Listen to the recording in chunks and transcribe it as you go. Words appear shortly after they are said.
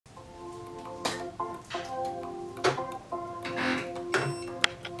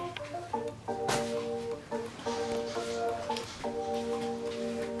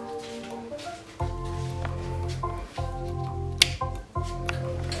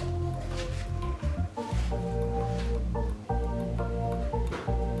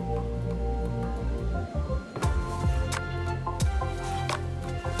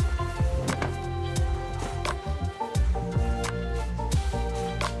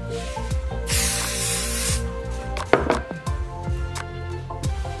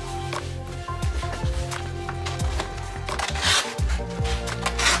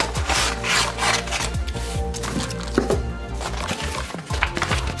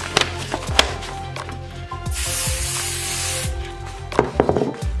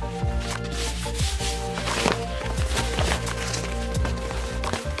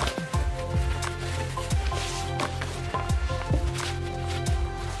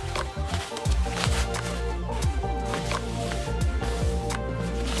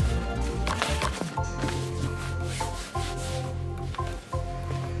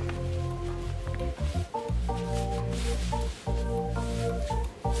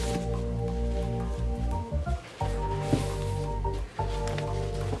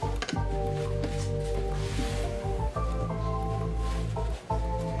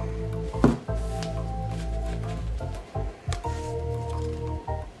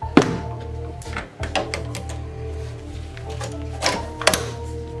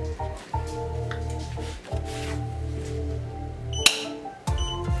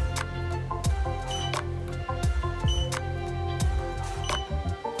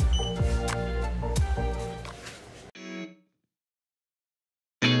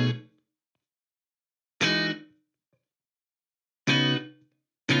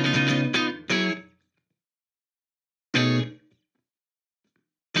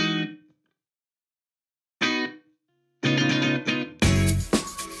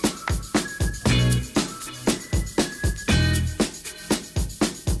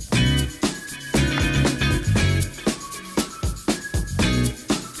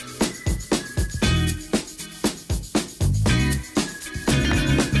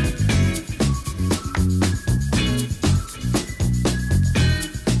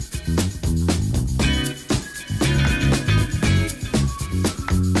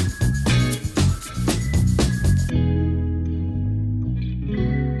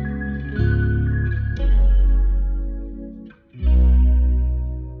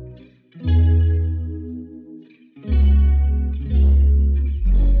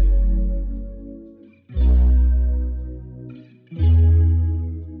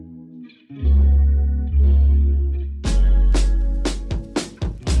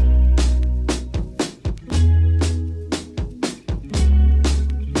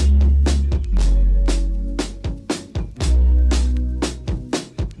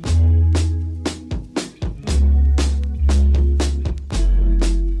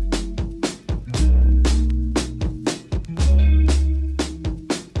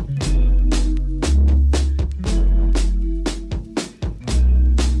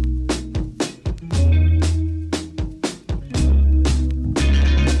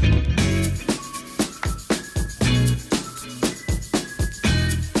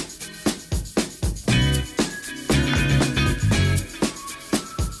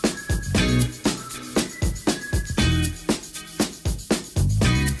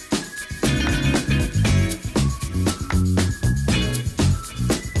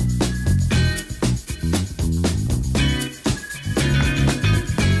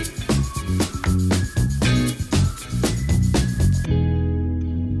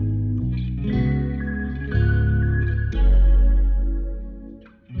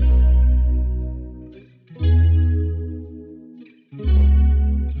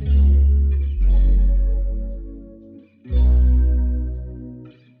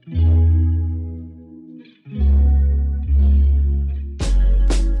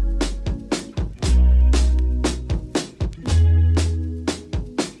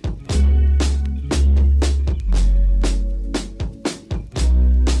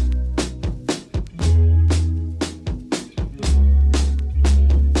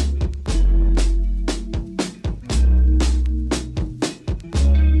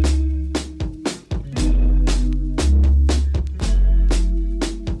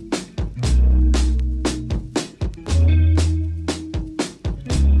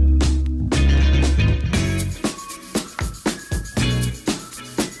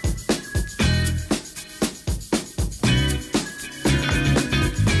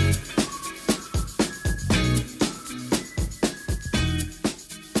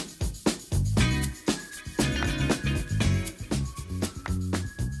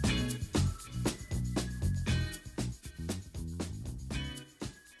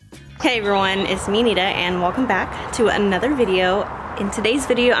Hey everyone, it's me Nita and welcome back to another video. In today's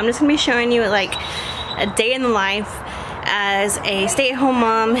video I'm just going to be showing you like a day in the life as a stay-at-home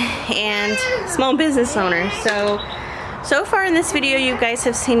mom and small business owner. So far in this video you guys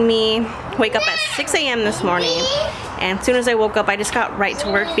have seen me wake up at 6 a.m. this morning, and as soon as I woke up I just got right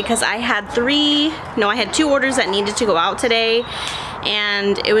to work because I had two orders that needed to go out today,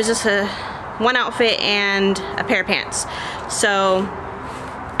 and it was just one outfit and a pair of pants. So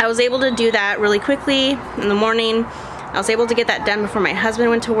I was able to do that really quickly in the morning. I was able to get that done before my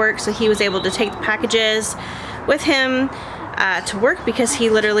husband went to work, so he was able to take the packages with him to work because he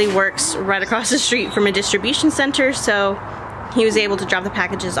literally works right across the street from a distribution center, so he was able to drop the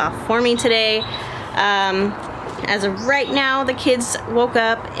packages off for me today. As of right now, the kids woke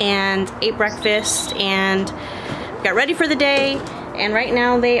up and ate breakfast and got ready for the day, and right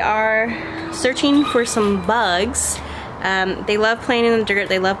now they are searching for some bugs. They love playing in the dirt,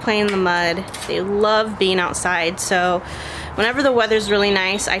 they love playing in the mud, they love being outside, so whenever the weather's really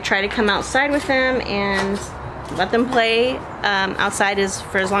nice I try to come outside with them and let them play outside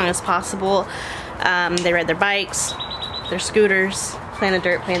for as long as possible. They ride their bikes, their scooters, play in the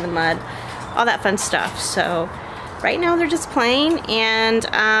dirt, play in the mud, all that fun stuff. So right now they're just playing, and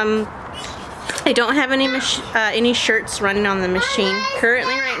I don't have any shirts running on the machine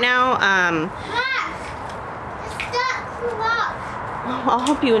currently right now. I'll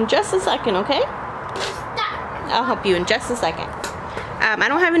help you in just a second, okay? I'll help you in just a second. I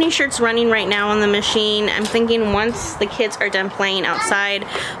don't have any shirts running right now on the machine. I'm thinking once the kids are done playing outside,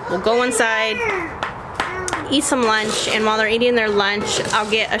 we'll go inside, eat some lunch, and while they're eating their lunch, I'll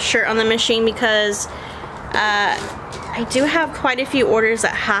get a shirt on the machine because I do have quite a few orders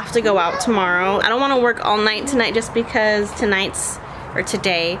that have to go out tomorrow. I don't want to work all night tonight just because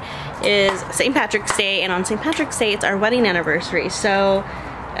today is St. Patrick's Day, and on St. Patrick's Day it's our wedding anniversary, so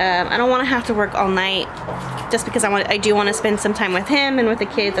I don't want to have to work all night just because I do want to spend some time with him and with the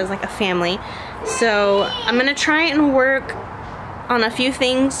kids as like a family. So I'm gonna try and work on a few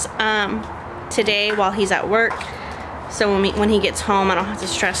things today while he's at work, so when he gets home I don't have to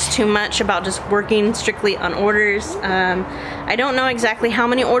stress too much about just working strictly on orders. I don't know exactly how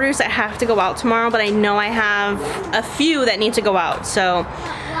many orders that have to go out tomorrow, but I know I have a few that need to go out, so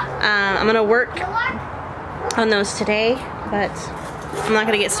I'm gonna work on those today, but I'm not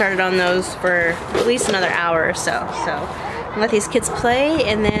gonna get started on those for at least another hour or so. So I'll let these kids play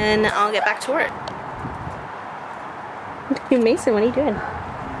and then I'll get back to work. Hey Mason, what are you doing?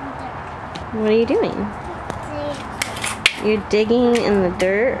 What are you doing? You're digging in the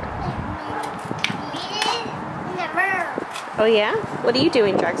dirt? Oh yeah? What are you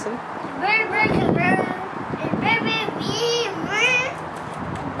doing, Jackson?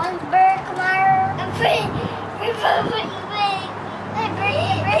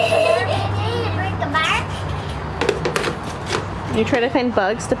 You try to find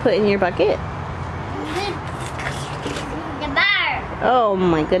bugs to put in your bucket? Oh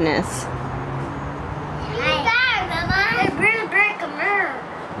my goodness.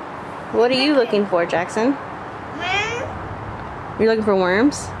 What are you looking for, Jackson? You're looking for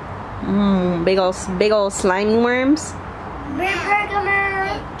worms? Big old slimy worms?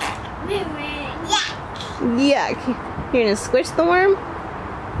 Yuck. You're gonna squish the worm?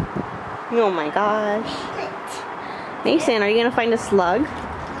 Oh my gosh. Mason, are you gonna find a slug?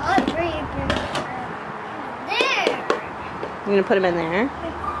 You're gonna put him in there?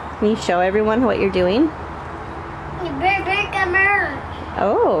 Can you show everyone what you're doing?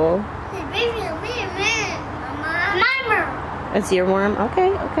 Oh. It's your worm?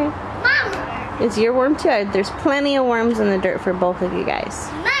 Okay. It's your worm too. There's plenty of worms in the dirt for both of you guys.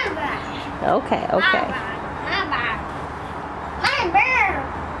 Okay.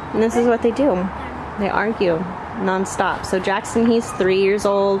 And this is what they do. They argue non-stop. So Jackson, he's 3 years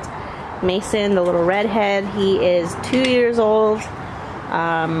old. Mason, the little redhead, he is 2 years old.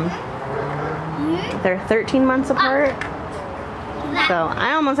 They're 13 months apart. So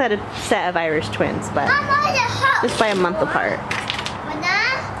I almost had a set of Irish twins, but just by a month apart.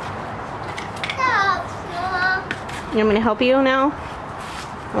 You want me to help you now?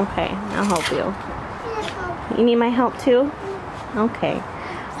 Okay, I'll help you. You need my help too? Okay.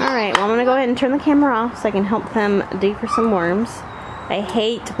 Alright, well I'm gonna go ahead and turn the camera off so I can help them dig for some worms. I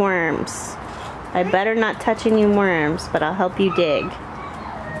hate worms. I better not touch any worms, but I'll help you dig.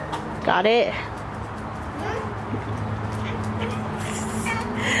 Got it?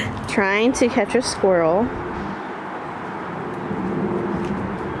 Trying to catch a squirrel.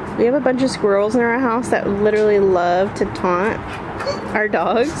 We have a bunch of squirrels in our house that literally love to taunt our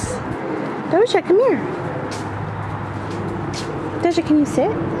dogs. Doja, come here. Doja, can you sit?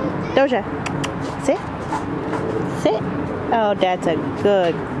 Doja, sit. Sit. Oh, that's a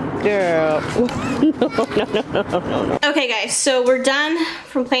good girl. No. Okay guys, so we're done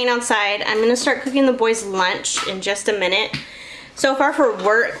from playing outside. I'm gonna start cooking the boys' lunch in just a minute. So far for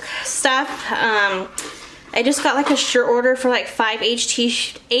work stuff, I just got like a shirt order for like 5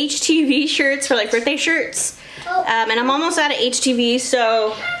 HTV shirts for like birthday shirts. And I'm almost out of HTV,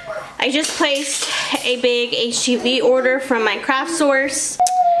 so I just placed a big HTV order from my craft source.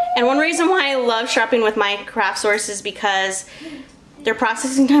 And one reason why I love shopping with my craft source is because their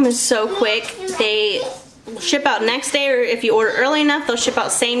processing time is so quick. They ship out next day, or if you order early enough, they'll ship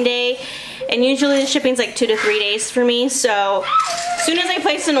out same day. And usually the shipping's like 2 to 3 days for me. So as soon as I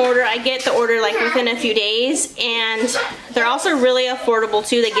place an order, I get the order like within a few days. And they're also really affordable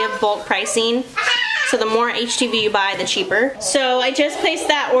too. They give bulk pricing. So the more HTV you buy, the cheaper. So I just placed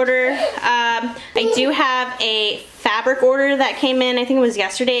that order. I do have a fabric order that came in. I think it was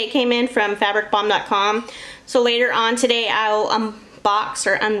yesterday it came in from fabricbomb.com. So later on today I'll unbox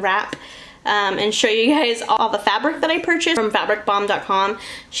or unwrap and show you guys all the fabric that I purchased from fabricbomb.com.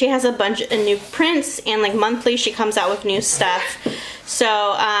 She has a bunch of new prints, and like monthly she comes out with new stuff.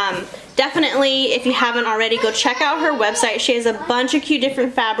 So definitely, if you haven't already, go check out her website. She has a bunch of cute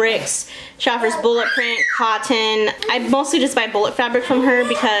different fabrics. She offers bullet print, cotton. I mostly just buy bullet fabric from her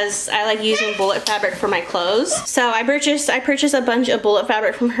because I like using bullet fabric for my clothes. So I purchased a bunch of bullet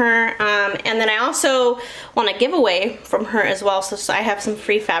fabric from her, and then I also want a giveaway from her as well. So I have some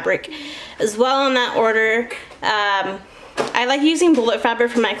free fabric as well on that order. I like using bullet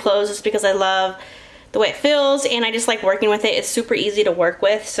fabric for my clothes just because I love the way it feels, and I just like working with it. It's super easy to work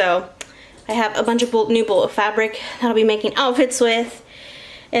with. So I have a bunch of new bullet fabric that I'll be making outfits with.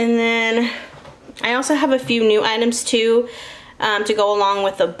 And then I also have a few new items too to go along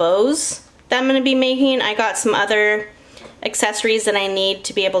with the bows that I'm going to be making. I got some other accessories that I need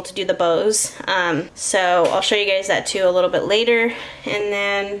to be able to do the bows. So I'll show you guys that too a little bit later. And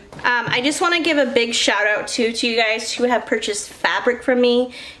then I just want to give a big shout out to you guys who have purchased fabric from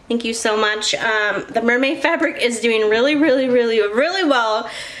me. Thank you so much. The mermaid fabric is doing really well.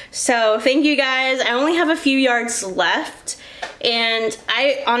 So thank you guys. I only have a few yards left, and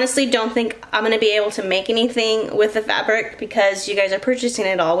I honestly don't think I'm gonna be able to make anything with the fabric because you guys are purchasing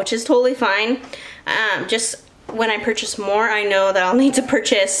it all, which is totally fine. Just when I purchase more, I know that I'll need to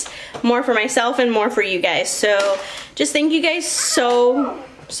purchase more for myself and more for you guys. So just thank you guys so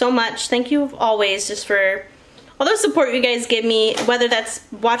much. Thank you always just for all the support you guys give me, whether that's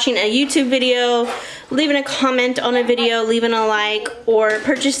watching a YouTube video, leaving a comment on a video, leaving a like, or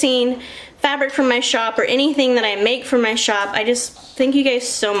purchasing fabric from my shop or anything that I make from my shop. I just thank you guys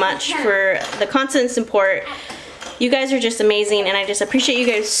so much for the constant support. You guys are just amazing, and I just appreciate you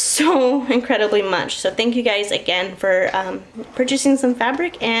guys so incredibly much. So thank you guys again for purchasing some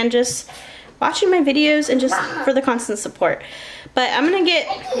fabric and just watching my videos and just for the constant support. But I'm gonna get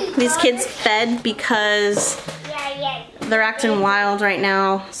these kids fed because they're acting wild right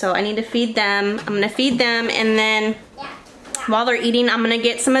now. So I need to feed them. I'm gonna feed them, and then while they're eating, I'm gonna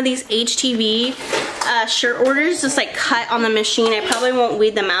get some of these HTV shirt orders just like cut on the machine. I probably won't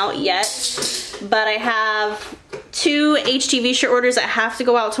weed them out yet, but I have 2 HTV shirt orders that have to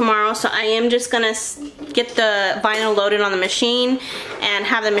go out tomorrow, so I am just gonna get the vinyl loaded on the machine and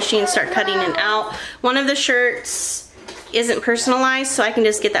have the machine start cutting it out. One of the shirts isn't personalized, so I can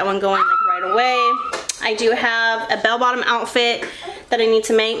just get that one going like right away. I do have a bell-bottom outfit that I need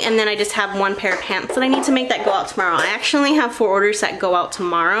to make, and then I just have 1 pair of pants that I need to make that go out tomorrow. I actually have 4 orders that go out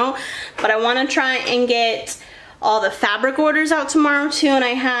tomorrow, but I want to try and get all the fabric orders out tomorrow too, and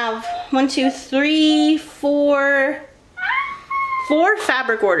I have 4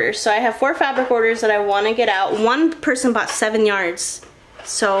 fabric orders. So I have 4 fabric orders that I want to get out. One person bought 7 yards,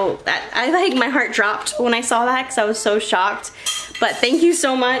 so that my heart dropped when I saw that because I was so shocked. But thank you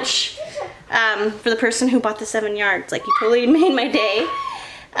so much for the person who bought the 7 yards. Like, you totally made my day.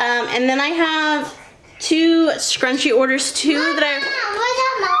 And then I have 2 scrunchie orders too that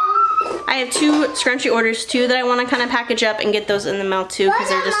I have 2 scrunchie orders too that I want to kind of package up and get those in the mail too, because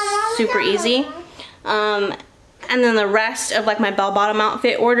they're just super easy. And then the rest of like my bell-bottom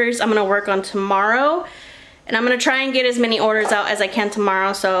outfit orders I'm gonna work on tomorrow, and I'm gonna try and get as many orders out as I can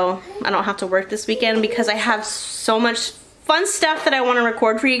tomorrow so I don't have to work this weekend, because I have so much fun stuff that I want to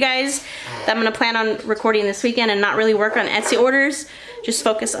record for you guys that I'm gonna plan on recording this weekend and not really work on Etsy orders. Just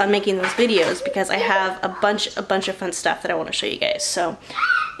focus on making those videos because I have a bunch of fun stuff that I want to show you guys. So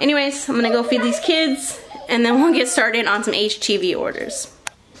anyways, I'm gonna go feed these kids and then we'll get started on some HTV orders.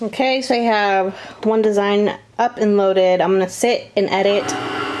 Okay, so I have 1 design up and loaded. I'm gonna sit and edit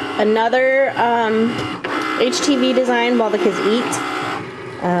another HTV design while the kids eat.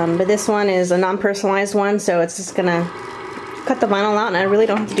 But this one is a non-personalized one, so it's just gonna cut the vinyl out, and I really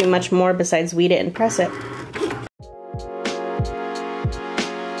don't have to do much more besides weed it and press it.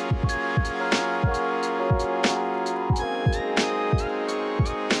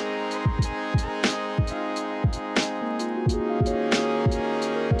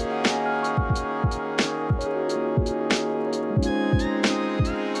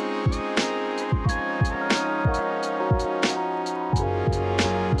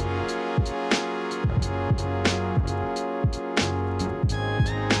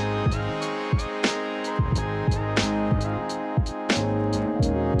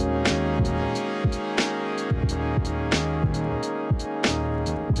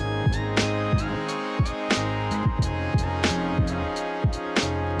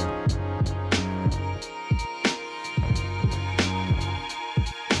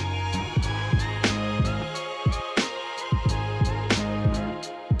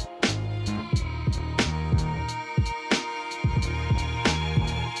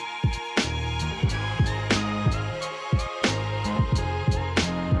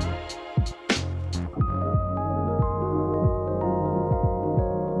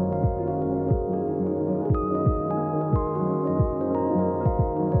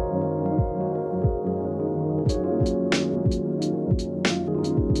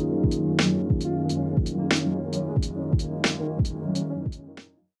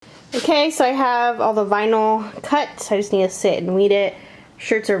 Okay, so I have all the vinyl cut. I just need to sit and weed it.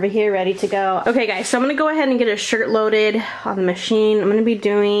 Shirt's over here ready to go. Okay guys, so I'm gonna go ahead and get a shirt loaded on the machine. I'm gonna be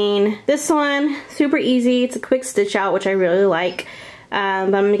doing this one, super easy. It's a quick stitch out, which I really like. But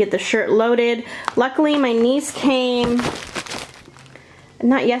I'm gonna get the shirt loaded. Luckily, my niece came,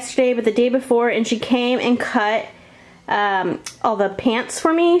 not yesterday, but the day before, and she came and cut all the pants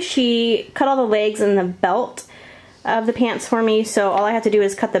for me. She cut all the legs and the belt of the pants for me, so all I have to do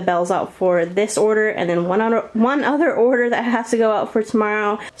is cut the bells out for this order, and then one other order that has to go out for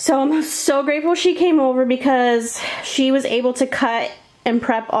tomorrow. So I'm so grateful she came over, because she was able to cut and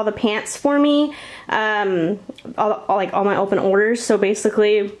prep all the pants for me, all my open orders. So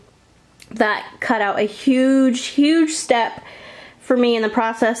basically that cut out a huge step for me in the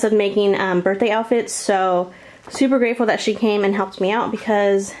process of making birthday outfits. So super grateful that she came and helped me out,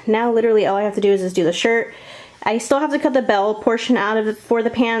 because now literally all I have to do is just do the shirt. I still have to cut the bell portion out of it for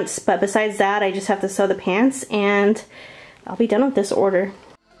the pants, but besides that, I just have to sew the pants, and I'll be done with this order.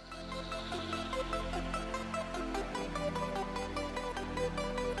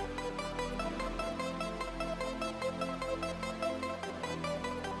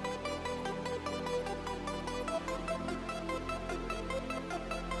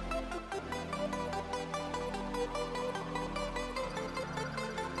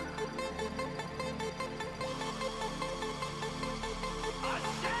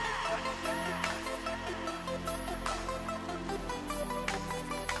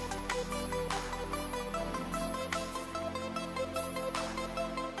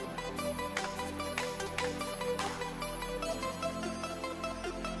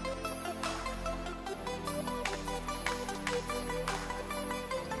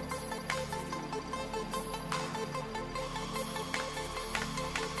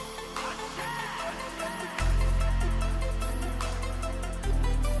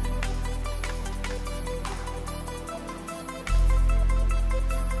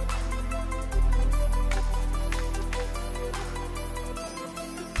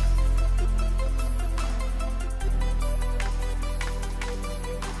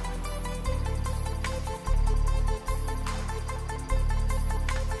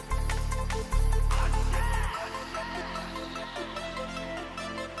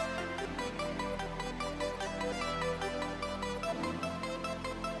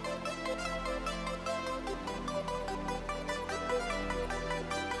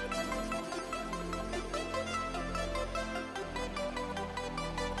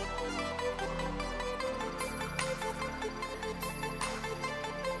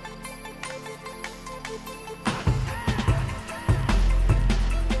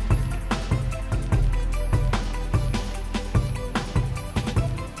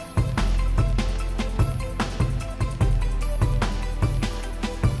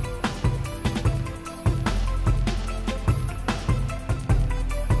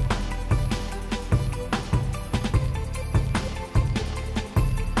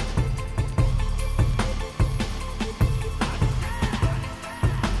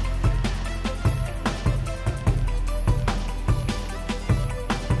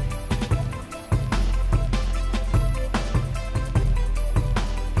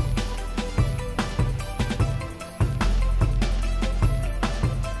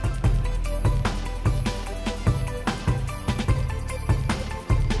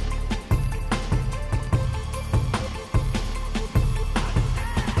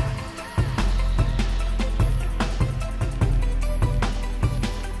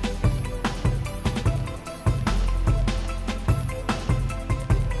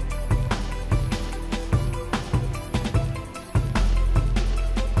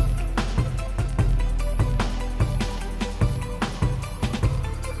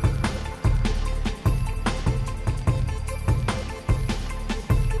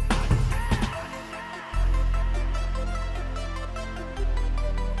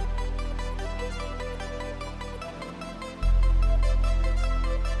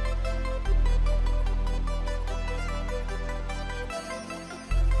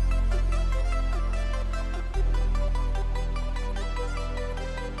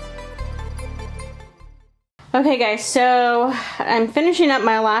 Okay guys, so I'm finishing up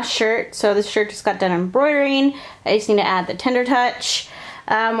my last shirt. So this shirt just got done embroidering. I just need to add the tender touch.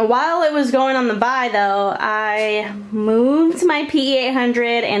 While it was going on the buy though, I moved my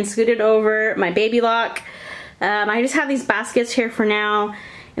P800 and scooted over my baby lock. I just have these baskets here for now,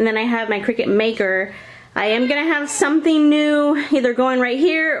 and then I have my Cricut maker. I am gonna have something new either going right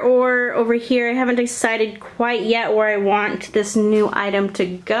here or over here. I haven't decided quite yet where I want this new item to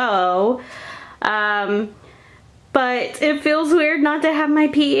go. But it feels weird not to have my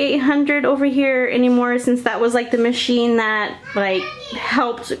P800 over here anymore, since that was like the machine that like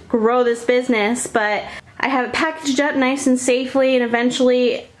helped grow this business. But I have it packaged up nice and safely, and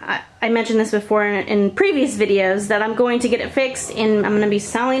eventually, I mentioned this before in previous videos, that I'm going to get it fixed and I'm going to be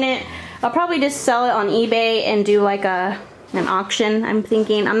selling it. I'll probably just sell it on eBay and do like an auction, I'm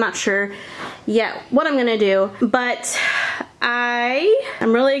thinking. I'm not sure yet what I'm going to do, but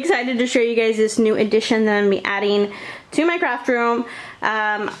I'm really excited to show you guys this new addition that I'm going to be adding to my craft room.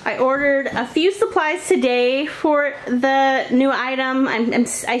 I ordered a few supplies today for the new item.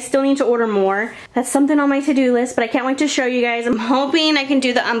 I still need to order more. That's something on my to-do list, but I can't wait to show you guys. I'm hoping I can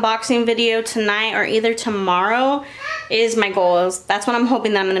do the unboxing video tonight or either tomorrow is my goal. That's what I'm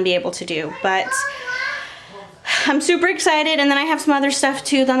hoping that I'm going to be able to do. But I'm super excited, and then I have some other stuff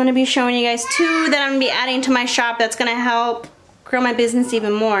too that I'm going to be showing you guys too that I'm going to be adding to my shop that's going to help grow my business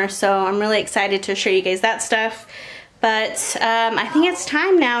even more. So I'm really excited to show you guys that stuff. But I think it's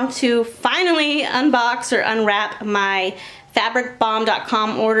time now to finally unbox or unwrap my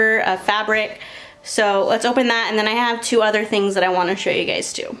fabricbomb.com order of fabric. So let's open that, and then I have two other things that I want to show you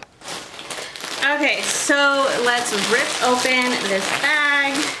guys too. Okay, so let's rip open this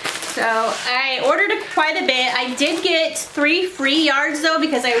bag. So I ordered quite a bit. I did get 3 free yards though,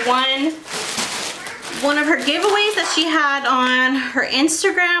 because I won one of her giveaways that she had on her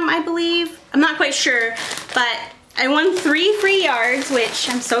Instagram, I believe. I'm not quite sure, but I won 3 free yards, which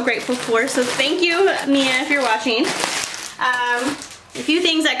I'm so grateful for. So thank you, Mia, if you're watching. A few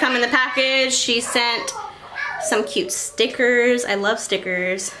things that come in the package. She sent some cute stickers. I love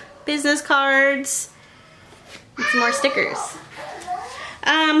stickers. Business cards, and some more stickers.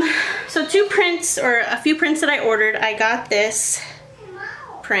 So 2 prints, or a few prints that I ordered. I got this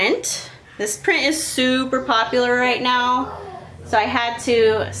print. This print is super popular right now, so I had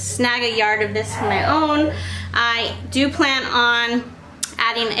to snag a yard of this for my own. I do plan on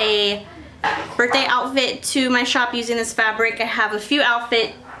adding a birthday outfit to my shop using this fabric. I have a few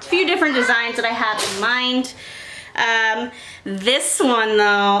different designs that I have in mind. This one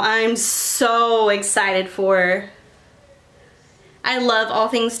though, I'm so excited for. I love all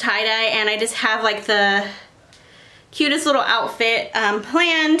things tie-dye, and I just have like the cutest little outfit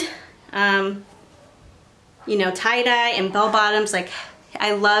planned. You know, tie-dye and bell bottoms. Like,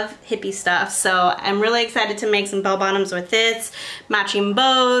 I love hippie stuff, so I'm really excited to make some bell bottoms with this, matching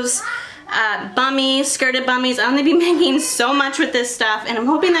bows, bummies, skirted bummies. I'm gonna be making so much with this stuff, and I'm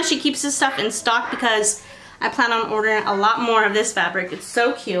hoping that she keeps this stuff in stock because I plan on ordering a lot more of this fabric. It's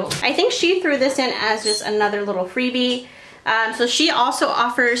so cute. I think she threw this in as just another little freebie. So she also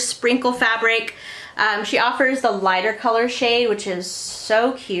offers sprinkle fabric. She offers the lighter color shade, which is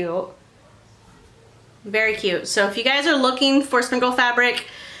so cute. Very cute. So if you guys are looking for sprinkle fabric,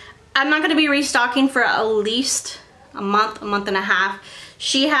 I'm not going to be restocking for at least a month and a half.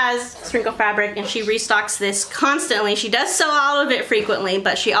 She has sprinkle fabric and she restocks this constantly. She does sell out of it frequently,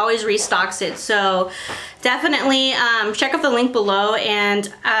 but she always restocks it. So definitely check out the link below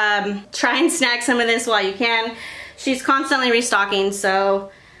and try and snag some of this while you can. She's constantly restocking,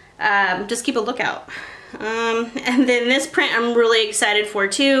 so just keep a lookout. And then this print I'm really excited for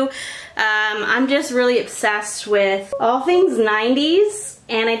too. I'm just really obsessed with all things 90s,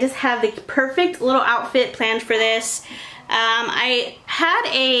 and I just have the perfect little outfit planned for this. I had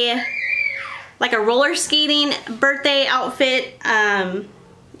a roller skating birthday outfit.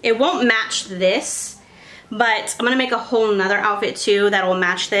 It won't match this, but I'm gonna make a whole nother outfit too that will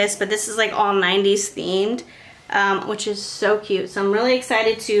match this, but this is like all 90s themed, which is so cute. So I'm really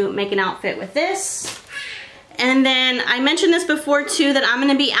excited to make an outfit with this. And then I mentioned this before too, that I'm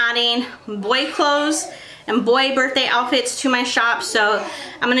gonna be adding boy clothes and boy birthday outfits to my shop. So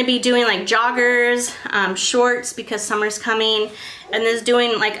I'm gonna be doing like joggers, shorts, because summer's coming, and then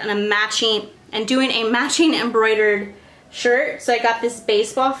doing like a matching embroidered shirt. So I got this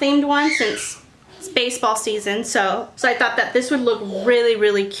baseball themed one since it's baseball season. So I thought that this would look really,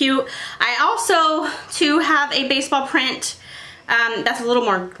 really cute. I also too have a baseball print that's a little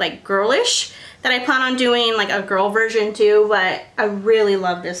more like girlish that I plan on doing like a girl version too, but I really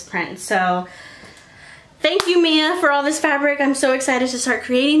love this print. So Thank you, Mia, for all this fabric. I'm so excited to start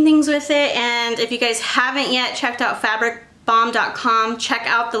creating things with it. And if you guys haven't yet checked out fabricbomb.com, check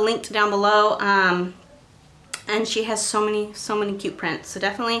out the link down below. And she has so many cute prints, so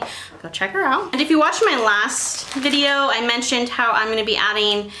definitely go check her out. And if you watched my last video, I mentioned how I'm gonna be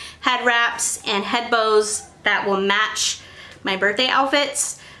adding head wraps and head bows that will match my birthday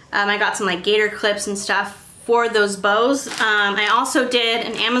outfits. I got some like gator clips and stuff for those bows. I also did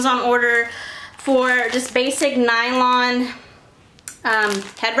an Amazon order for just basic nylon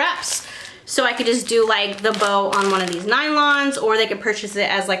head wraps. So I could just do like the bow on one of these nylons, or they could purchase it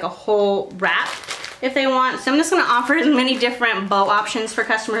as like a whole wrap if they want. So I'm just gonna offer as many different bow options for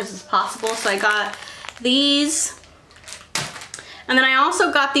customers as possible. So I got these. And then I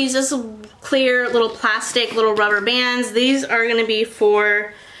also got these just clear little plastic little rubber bands. These are gonna be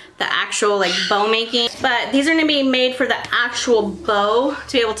for the actual like bow making. But these are gonna be made for the actual bow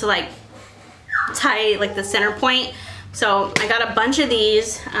to be able to like tie like the center point. So I got a bunch of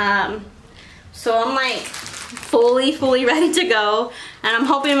these. So I'm like fully ready to go, and I'm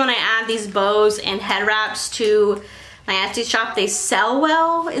hoping when I add these bows and head wraps to my Etsy shop, they sell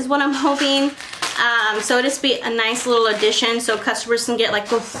well, is what I'm hoping. So it'll just be a nice little addition so customers can get like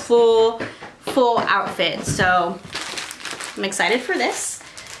the full outfit. So I'm excited for this.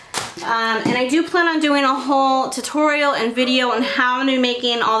 And I do plan on doing a whole tutorial and video on how I'm going to be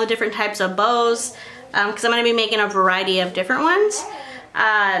making all the different types of bows, because I'm going to be making a variety of different ones.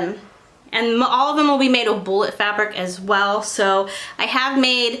 And all of them will be made of bullet fabric as well. So I have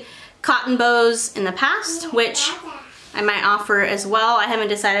made cotton bows in the past, which I might offer as well. I haven't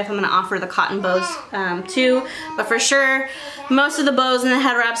decided if I'm going to offer the cotton bows too, but for sure most of the bows and the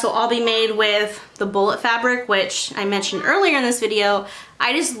head wraps will all be made with the bullet fabric, which I mentioned earlier in this video.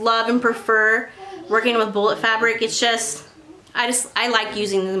 I just love and prefer working with bullet fabric. It's just, I like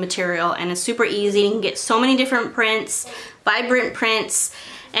using the material, and it's super easy. You can get so many different prints, vibrant prints.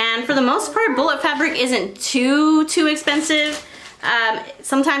 And for the most part, bullet fabric isn't too expensive.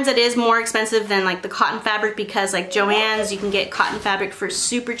 Sometimes it is more expensive than like the cotton fabric, because like Joann's, you can get cotton fabric for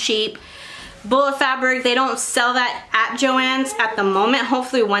super cheap. Bullet fabric, they don't sell that at Joann's at the moment.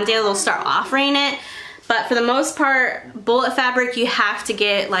 Hopefully one day they'll start offering it. But for the most part, bullet fabric you have to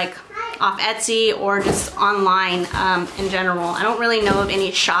get like off Etsy or just online in general. I don't really know of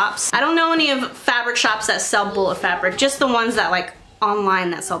any shops. I don't know any of fabric shops that sell bullet fabric, just the ones that like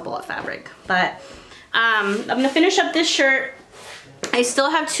online that sell bullet fabric. But I'm gonna finish up this shirt. I still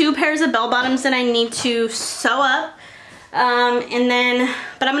have 2 pairs of bell bottoms that I need to sew up, but I'm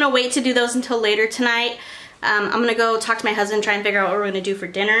gonna wait to do those until later tonight. I'm gonna go talk to my husband, try and figure out what we're gonna do for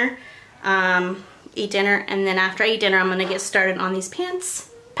dinner, eat dinner, and then after I eat dinner I'm gonna get started on these pants,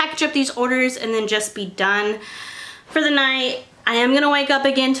 package up these orders, and then just be done for the night. I am gonna wake up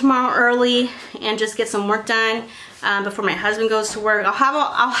again tomorrow early and just get some work done before my husband goes to work. I'll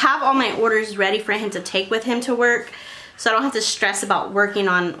have all my orders ready for him to take with him to work, so I don't have to stress about working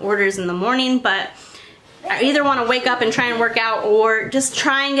on orders in the morning. But I either want to wake up and try and work out, or just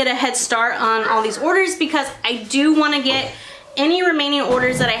try and get a head start on all these orders, because I do want to get any remaining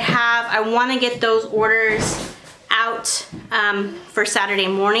orders that I have. I want to get those orders out for Saturday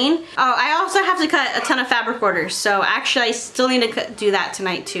morning. Oh, I also have to cut a ton of fabric orders, so actually I still need to do that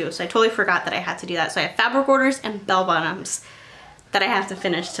tonight too. So I totally forgot that I had to do that. So I have fabric orders and bell bottoms that I have to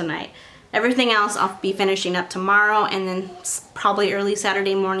finish tonight. Everything else I'll be finishing up tomorrow, and then probably early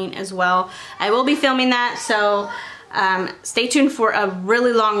Saturday morning as well. I will be filming that, so stay tuned for a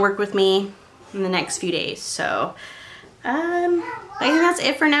really long work with me in the next few days. So I think that's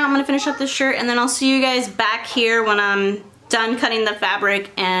it for now. I'm gonna finish up this shirt, and then I'll see you guys back here when I'm done cutting the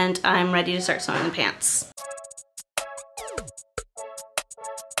fabric and I'm ready to start sewing the pants.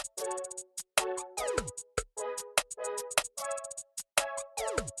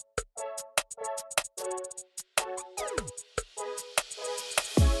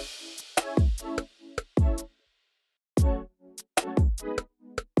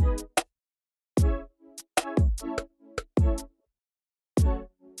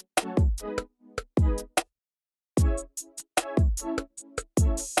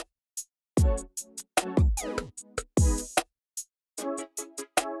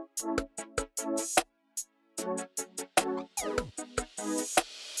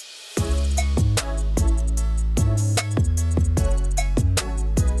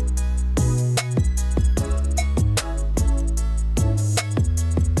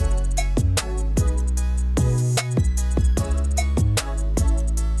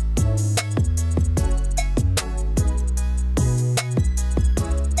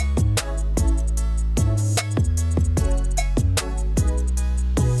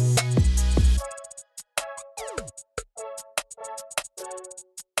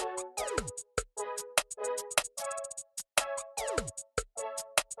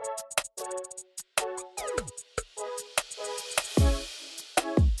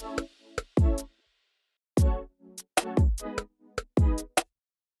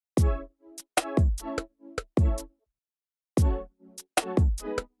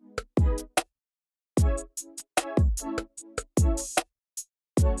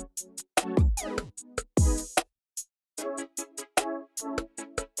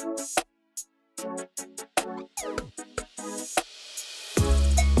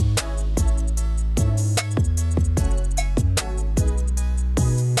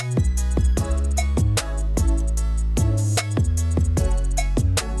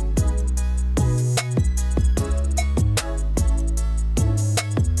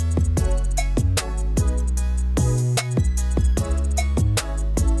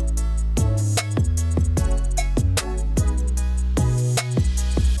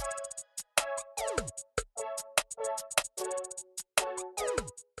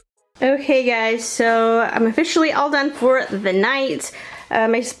 Okay guys, so I'm officially all done for the night.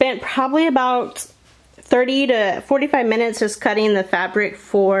 I spent probably about 30 to 45 minutes just cutting the fabric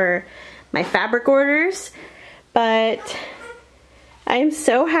for my fabric orders, but I'm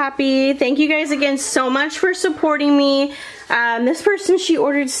so happy. Thank you guys again so much for supporting me. This person, she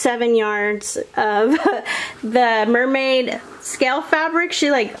ordered 7 yards of the mermaid scale fabric.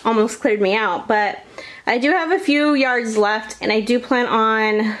 She like almost cleared me out, but I do have a few yards left and I do plan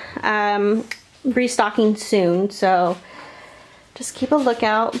on restocking soon, so just keep a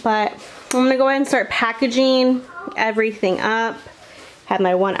lookout. But I'm gonna go ahead and start packaging everything up. Had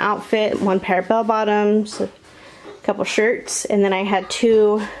my one outfit, one pair of bell bottoms, a couple shirts, and then I had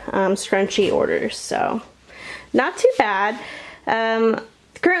 2 scrunchie orders, so not too bad.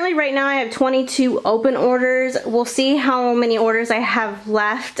 Currently right now I have 22 open orders. We'll see how many orders I have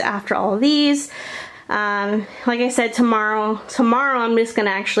left after all these. Like I said, tomorrow I'm just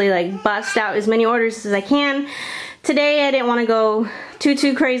gonna actually like bust out as many orders as I can. Today I didn't want to go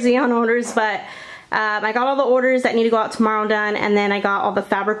too crazy on orders, but I got all the orders that need to go out tomorrow done, and then I got all the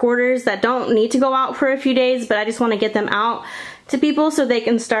fabric orders that don't need to go out for a few days, but I just want to get them out to people so they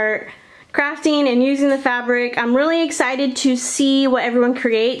can start crafting and using the fabric. I'm really excited to see what everyone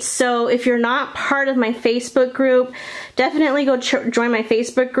creates, so if you're not part of my Facebook group, definitely go join my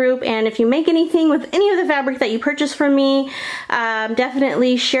Facebook group, and if you make anything with any of the fabric that you purchase from me,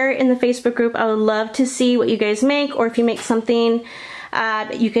 definitely share it in the Facebook group. I would love to see what you guys make, or if you make something,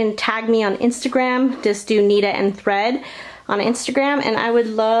 you can tag me on Instagram. Just do Nita and Thread on Instagram, and I would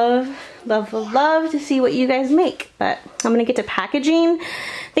love to see what you guys make. But I'm gonna get to packaging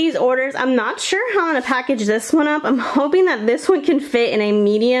these orders. I'm not sure how I'm gonna package this one up. I'm hoping that this one can fit in a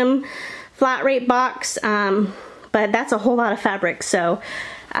medium flat rate box, but that's a whole lot of fabric, so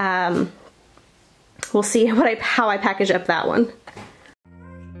we'll see how I package up that one.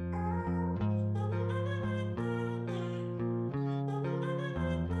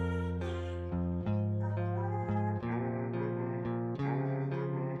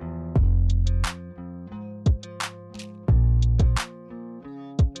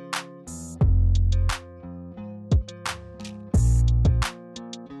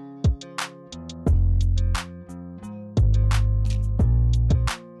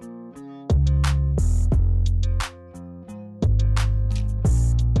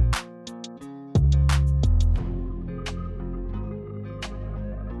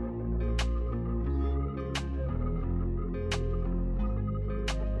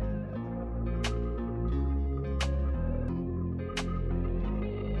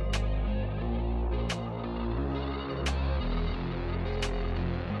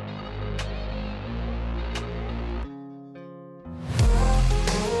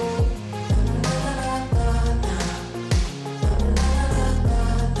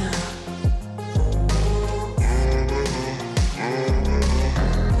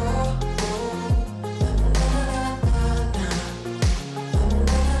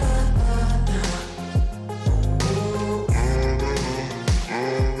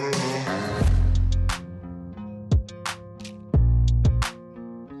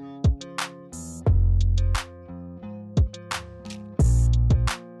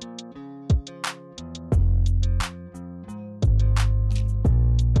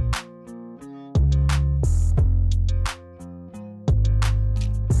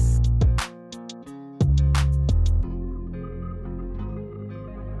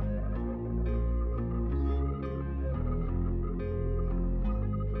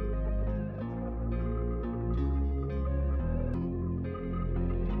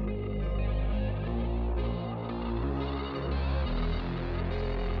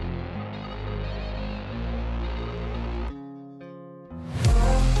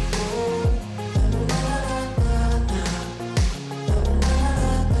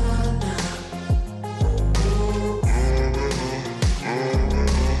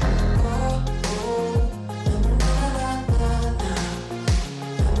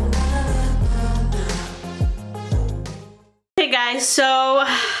 Okay guys, so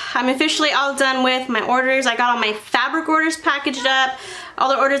I'm officially all done with my orders. I got all my fabric orders packaged up. All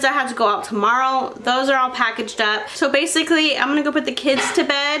the orders that have to go out tomorrow, those are all packaged up. So basically, I'm gonna go put the kids to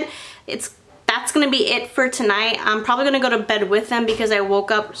bed. That's gonna be it for tonight. I'm probably gonna go to bed with them because I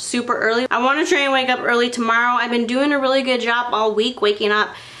woke up super early. I wanna try and wake up early tomorrow. I've been doing a really good job all week, waking up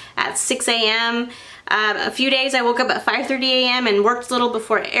at 6 a.m. A few days I woke up at 5:30 a.m. and worked a little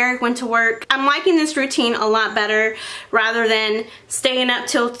before Eric went to work. I'm liking this routine a lot better rather than staying up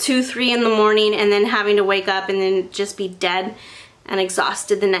till 2, 3 in the morning and then having to wake up and then just be dead and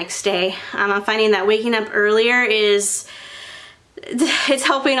exhausted the next day. I'm finding that waking up earlier it's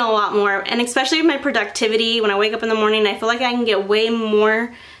helping a lot more, and especially with my productivity. When I wake up in the morning, I feel like I can get way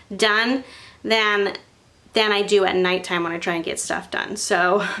more done than I do at nighttime when I try and get stuff done.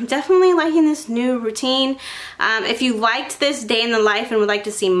 So I'm definitely liking this new routine. If you liked this day in the life and would like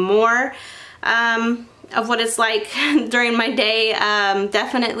to see more of what it's like during my day,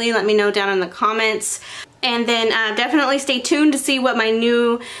 definitely let me know down in the comments. And then definitely stay tuned to see what my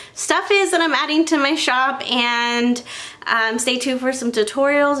new stuff is that I'm adding to my shop, and stay tuned for some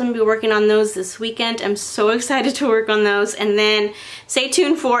tutorials. I'm gonna be working on those this weekend. I'm so excited to work on those. And then stay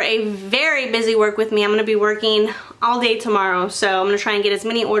tuned for a very busy work with me. I'm gonna be working all day tomorrow, so I'm gonna try and get as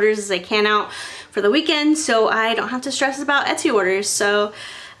many orders as I can out for the weekend so I don't have to stress about Etsy orders. So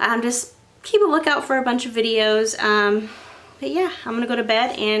just keep a lookout for a bunch of videos. But yeah, I'm gonna go to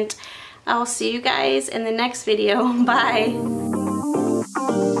bed and I'll see you guys in the next video. Bye.